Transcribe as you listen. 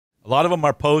lot of them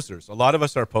are posers. A lot of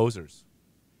us are posers.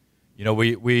 You know,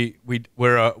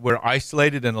 we're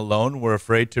isolated and alone. We're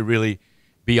afraid to really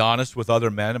be honest with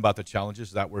other men about the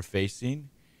challenges that we're facing.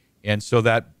 And so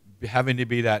that having to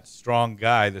be that strong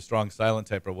guy, the strong silent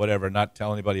type or whatever, not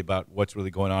tell anybody about what's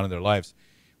really going on in their lives,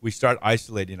 we start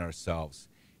isolating ourselves.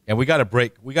 And we got to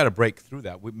break through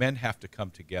that. Men have to come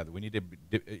together. We need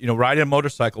to, ride a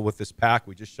motorcycle with this pack.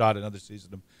 We just shot another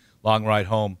season of Long Ride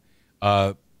Home.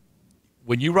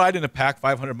 When you ride in a pack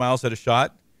 500 miles at a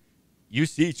shot, you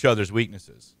see each other's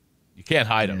weaknesses. You can't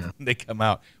hide them. They come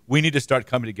out. We need to start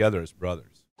coming together as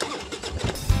brothers.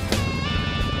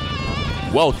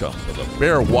 Welcome to the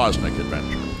Bear Woznick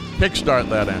adventure. Kickstart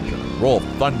that engine and roll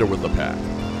thunder with the pack.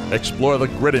 Explore the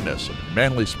grittiness of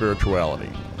manly spirituality.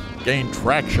 Gain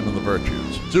traction in the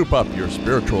virtues. Soup up your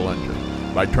spiritual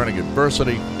engine by turning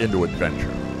adversity into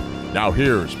adventure. Now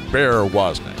here's Bear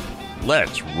Woznick.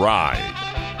 Let's ride.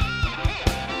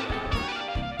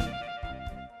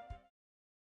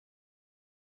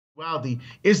 Wow,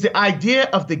 is the idea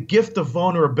of the gift of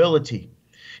vulnerability.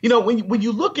 You know, when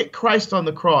you look at Christ on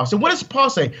the cross, and what does Paul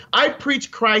say? I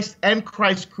preach Christ and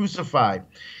Christ crucified.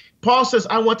 Paul says,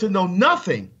 I want to know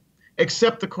nothing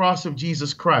except the cross of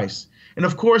Jesus Christ. And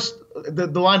of course, the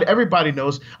line that everybody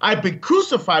knows, I've been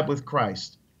crucified with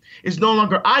Christ. It's no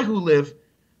longer I who live,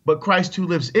 but Christ who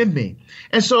lives in me.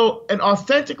 And so an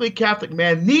authentically Catholic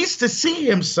man needs to see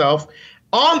himself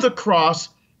on the cross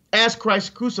as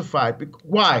Christ crucified.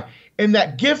 Why? In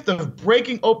that gift of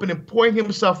breaking open and pouring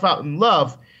himself out in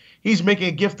love, he's making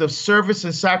a gift of service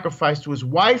and sacrifice to his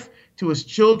wife, to his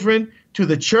children, to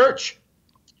the church,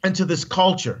 and to this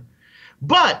culture.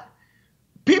 But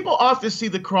people often see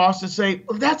the cross and say,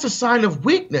 well, that's a sign of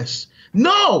weakness.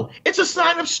 No, it's a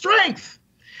sign of strength.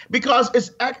 Because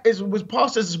it's what Paul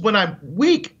says is when I'm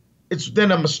weak,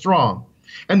 then I'm strong.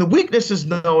 And the weakness is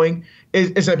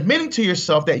is admitting to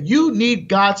yourself that you need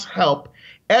God's help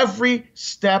every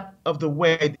step of the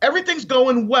way. Everything's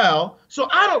going well, so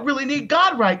I don't really need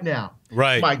God right now.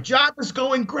 Right. My job is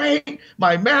going great.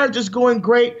 My marriage is going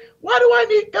great. Why do I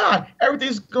need God?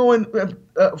 Everything's going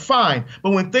fine.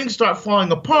 But when things start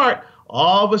falling apart,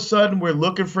 all of a sudden we're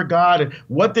looking for God. And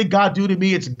what did God do to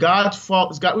me? It's God's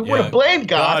fault. It's God. We want to blame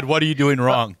God. God, what are you doing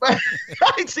wrong?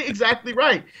 See, exactly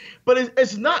right. But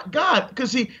it's not God,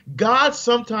 because see, God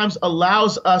sometimes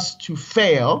allows us to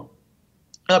fail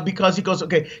because he goes,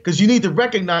 okay, because you need to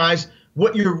recognize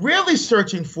what you're really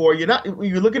searching for.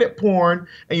 You're looking at porn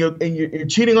and you're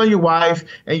cheating on your wife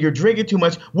and you're drinking too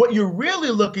much. What you're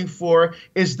really looking for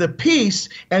is the peace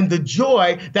and the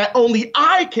joy that only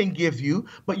I can give you,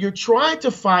 but you're trying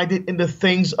to find it in the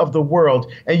things of the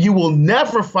world. And you will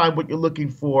never find what you're looking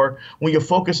for when you're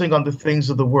focusing on the things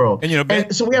of the world.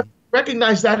 And so we have to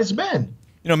recognize that as men.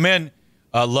 Men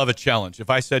love a challenge. If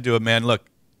I said to a man, look,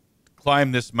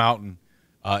 climb this mountain,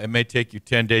 it may take you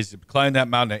 10 days to climb that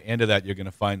mountain. At the end of that, you're going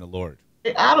to find the Lord.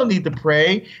 I don't need to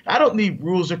pray. I don't need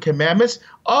rules or commandments.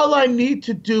 All I need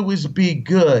to do is be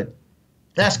good.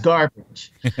 That's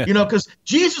garbage. Because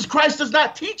Jesus Christ does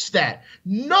not teach that.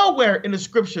 Nowhere in the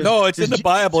scriptures. No, it's in the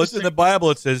Bible. It's in the Bible.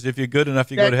 It says if you're good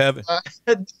enough, you go to heaven.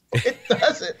 It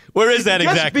doesn't. Where is that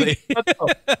exactly?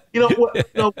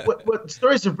 What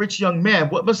stories of rich young man?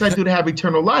 What must I do to have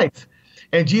eternal life?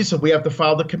 And Jesus said, we have to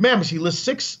follow the commandments. He lists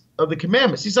 6 of the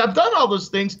commandments. He said, I've done all those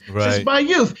things since my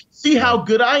youth. See how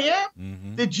good I am?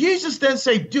 Mm-hmm. Did Jesus then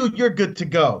say, dude, you're good to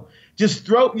go? Just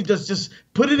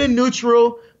put it in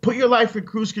neutral, put your life in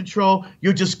cruise control,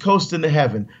 you're just coasting to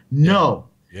heaven. No.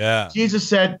 Yeah. Jesus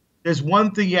said, there's one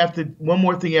more thing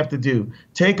you have to do.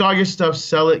 Take all your stuff,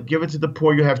 sell it, give it to the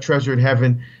poor, you'll have treasure in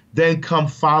heaven, then come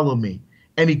follow me.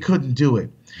 And he couldn't do it.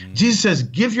 Mm-hmm. Jesus says,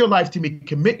 give your life to me,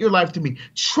 commit your life to me,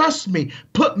 trust me,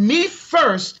 put me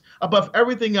first above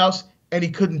everything else, and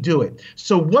he couldn't do it.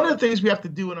 So one of the things we have to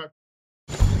do in our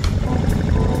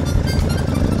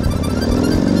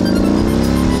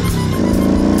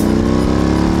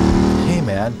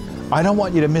I don't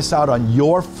want you to miss out on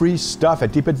your free stuff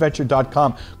at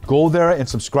deepadventure.com. Go there and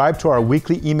subscribe to our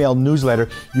weekly email newsletter.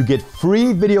 You get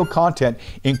free video content,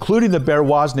 including the Bear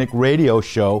Woznick radio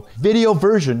show, video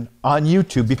version on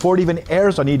YouTube before it even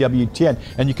airs on EWTN.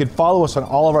 And you can follow us on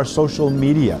all of our social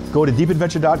media. Go to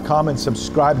deepadventure.com and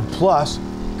subscribe. Plus,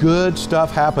 good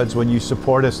stuff happens when you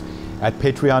support us at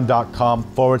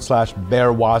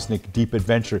patreon.com/Bear Woznick Deep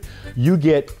Adventure. You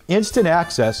get instant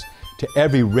access to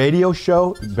every radio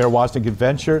show, Bear Woznick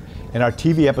Adventure, and our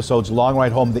TV episodes, Long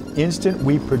Ride Home, the instant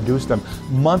we produce them,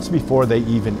 months before they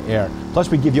even air.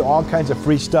 Plus, we give you all kinds of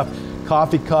free stuff.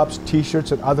 coffee cups,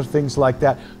 t-shirts, and other things like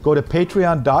that. Go to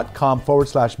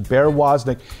patreon.com/Bear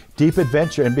Woznick Deep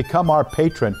Adventure and become our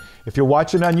patron. If you're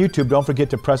watching on YouTube, don't forget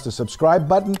to press the subscribe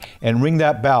button and ring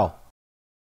that bell.